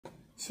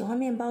喜欢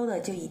面包的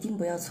就一定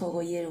不要错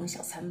过椰蓉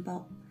小餐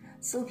包，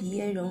酥皮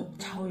椰蓉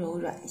超柔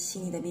软，细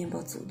腻的面包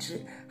组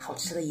织，好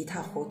吃的一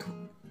塌糊涂。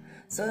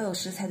所有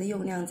食材的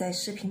用量在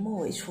视频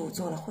末尾处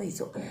做了汇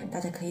总，大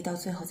家可以到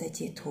最后再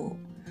截图。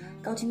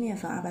高筋面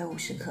粉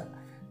250克，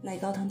耐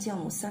高汤酵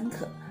母3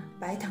克，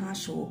白糖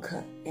25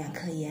克，2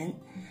克盐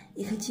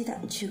，1颗鸡蛋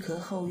去壳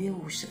后约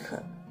50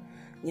克，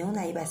牛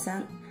奶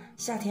130，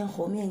夏天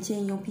和面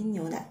建议用冰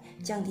牛奶，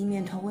降低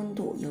面团温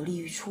度，有利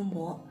于出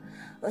模。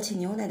而且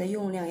牛奶的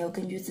用量要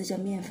根据自家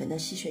面粉的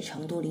吸水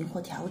程度灵活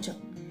调整。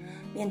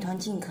面团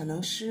尽可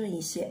能湿润一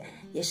些，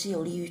也是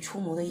有利于出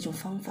模的一种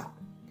方法。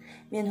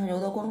面团揉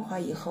到光滑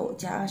以后，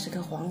加20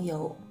克黄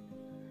油，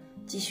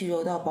继续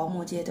揉到薄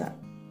膜阶段。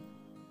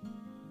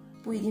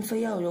不一定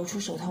非要揉出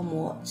手套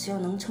膜，只要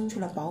能撑出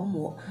来薄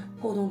膜，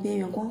破洞边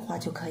缘光滑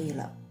就可以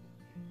了。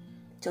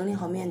整理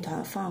好面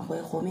团，放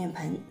回和面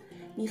盆，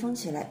密封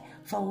起来，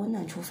放温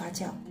暖处发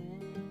酵。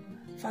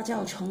发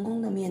酵成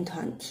功的面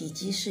团体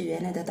积是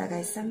原来的大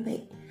概3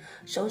倍，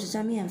手指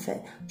沾面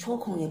粉，戳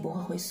孔也不会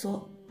回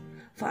缩。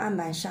放案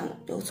板上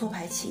揉搓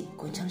排起，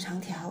滚成长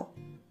条，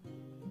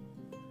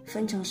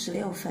分成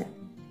16份。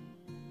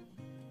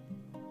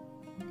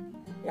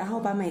然后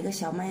把每个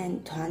小面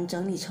团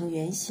整理成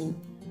圆形，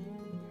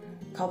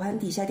烤盘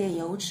底下垫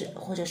油纸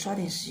或者刷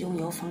点食用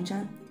油防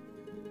粘，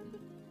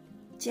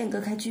间隔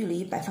开距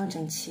离摆放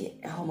整齐，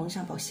然后蒙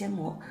上保鲜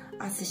膜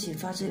，2次醒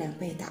发至2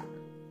倍大。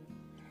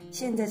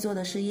现在做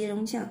的是椰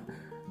蓉酱，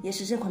也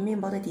是这款面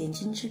包的点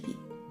睛之笔。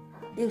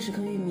60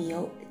克玉米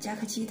油，加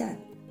颗鸡蛋，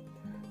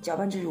搅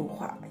拌至乳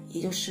化，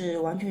也就是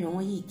完全融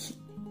为一体。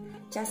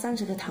加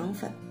30克糖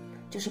粉，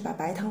就是把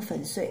白糖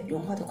粉碎，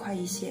融化的快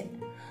一些。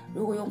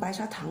如果用白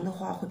砂糖的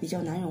话，会比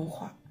较难融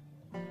化。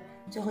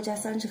最后加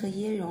30克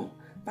椰蓉，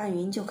拌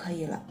匀就可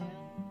以了。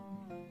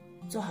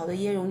做好的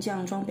椰蓉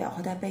酱装裱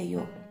后带备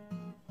用。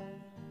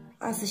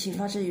2次醒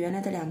发至原来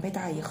的2倍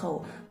大以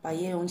后，把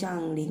椰蓉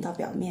酱淋到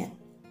表面。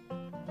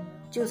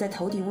就在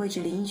头顶位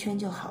置淋1圈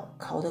就好，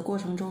烤的过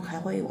程中还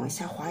会往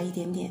下滑一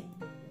点点。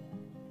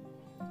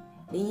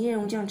淋椰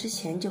蓉酱之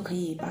前就可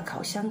以把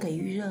烤箱给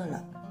预热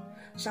了，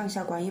上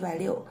下管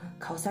160，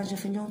烤30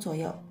分钟左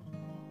右。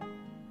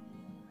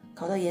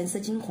烤到颜色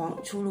金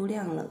黄，出炉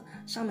亮了，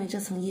上面这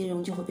层椰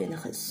蓉就会变得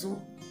很酥。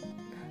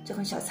这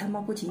款小餐包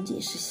不仅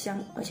仅是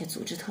香，而且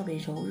组织特别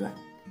柔软。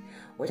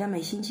我家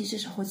每星期至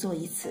少会做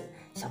1次，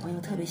小朋友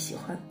特别喜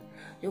欢。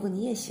如果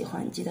你也喜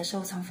欢，记得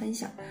收藏分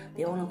享，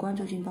别忘了关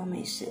注俊宝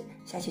美食，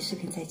下期视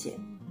频再见。